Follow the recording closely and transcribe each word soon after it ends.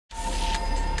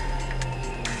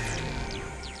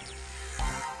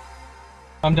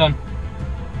I'm done.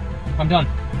 I'm done.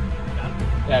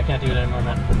 Yeah, I can't do it anymore,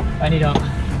 man. I need help.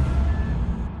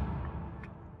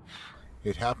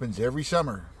 It happens every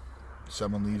summer.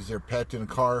 Someone leaves their pet in a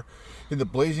car in the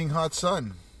blazing hot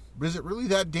sun. But is it really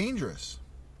that dangerous?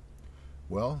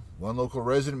 Well, one local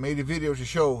resident made a video to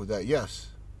show that yes,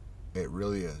 it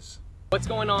really is. What's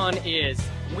going on is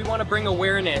we want to bring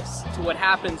awareness to what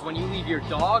happens when you leave your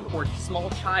dog or small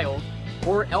child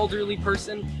or elderly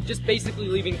person, just basically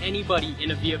leaving anybody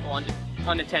in a vehicle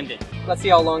unattended. Let's see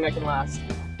how long I can last.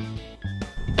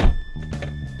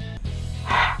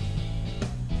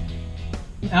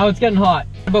 Now it's getting hot.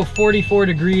 About 44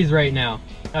 degrees right now.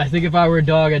 I think if I were a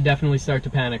dog, I'd definitely start to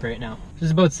panic right now.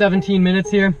 Just about 17 minutes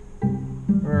here.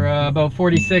 We're about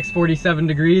 46, 47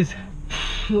 degrees.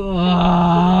 All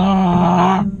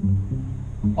I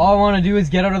want to do is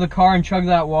get out of the car and chug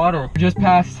that water. We're just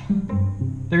past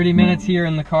 30 minutes here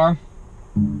in the car.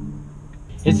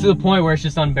 It's to the point where it's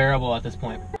just unbearable at this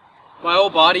point. My whole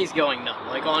body's going numb,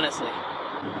 like honestly.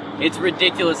 It's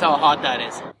ridiculous how hot that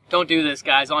is. Don't do this,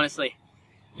 guys, honestly.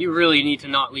 You really need to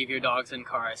not leave your dogs in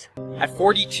cars. At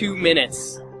 42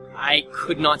 minutes, I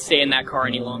could not stay in that car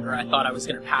any longer. I thought I was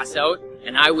gonna pass out,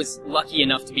 and I was lucky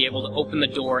enough to be able to open the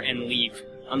door and leave.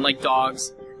 Unlike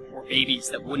dogs or babies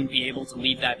that wouldn't be able to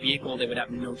leave that vehicle, they would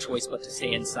have no choice but to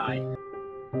stay inside.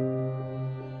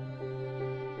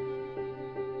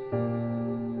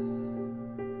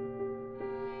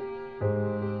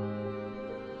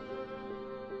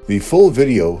 The full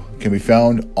video can be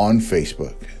found on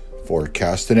Facebook. For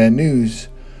Castanet News,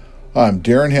 I'm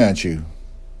Darren Hanchu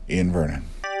in Vernon.